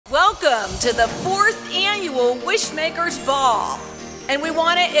Welcome to the 4th annual Wishmakers Ball. And we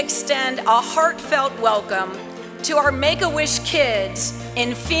want to extend a heartfelt welcome to our Make-A-Wish kids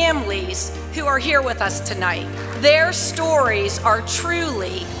and families who are here with us tonight. Their stories are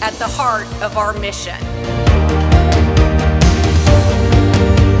truly at the heart of our mission.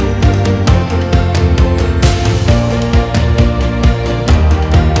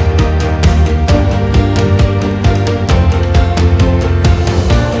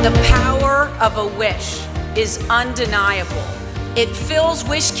 Of a wish is undeniable. It fills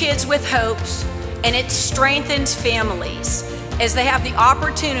Wish kids with hopes, and it strengthens families as they have the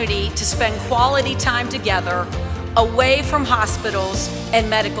opportunity to spend quality time together away from hospitals and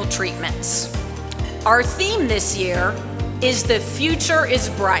medical treatments. Our theme this year is "The Future is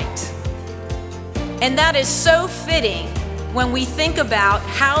Bright." And that is so fitting when we think about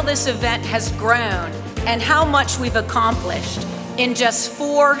how this event has grown and how much we've accomplished in just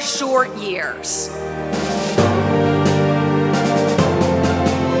 4 short years.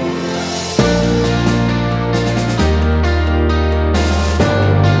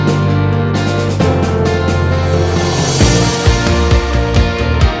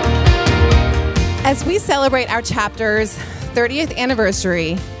 As we celebrate our chapter's 30th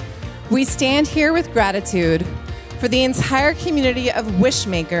anniversary, we stand here with gratitude for the entire community of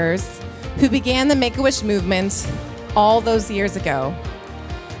Wishmakers who began the Make-A-Wish movement all those years ago.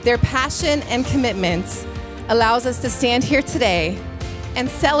 Their passion and commitment allows us to stand here today and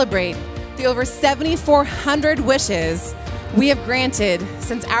celebrate the over 7,400 wishes we have granted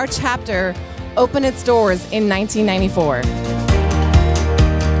since our chapter opened its doors in 1994.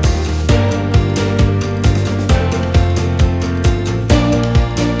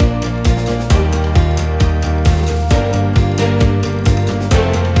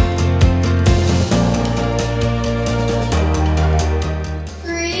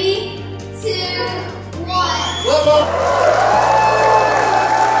 Come on.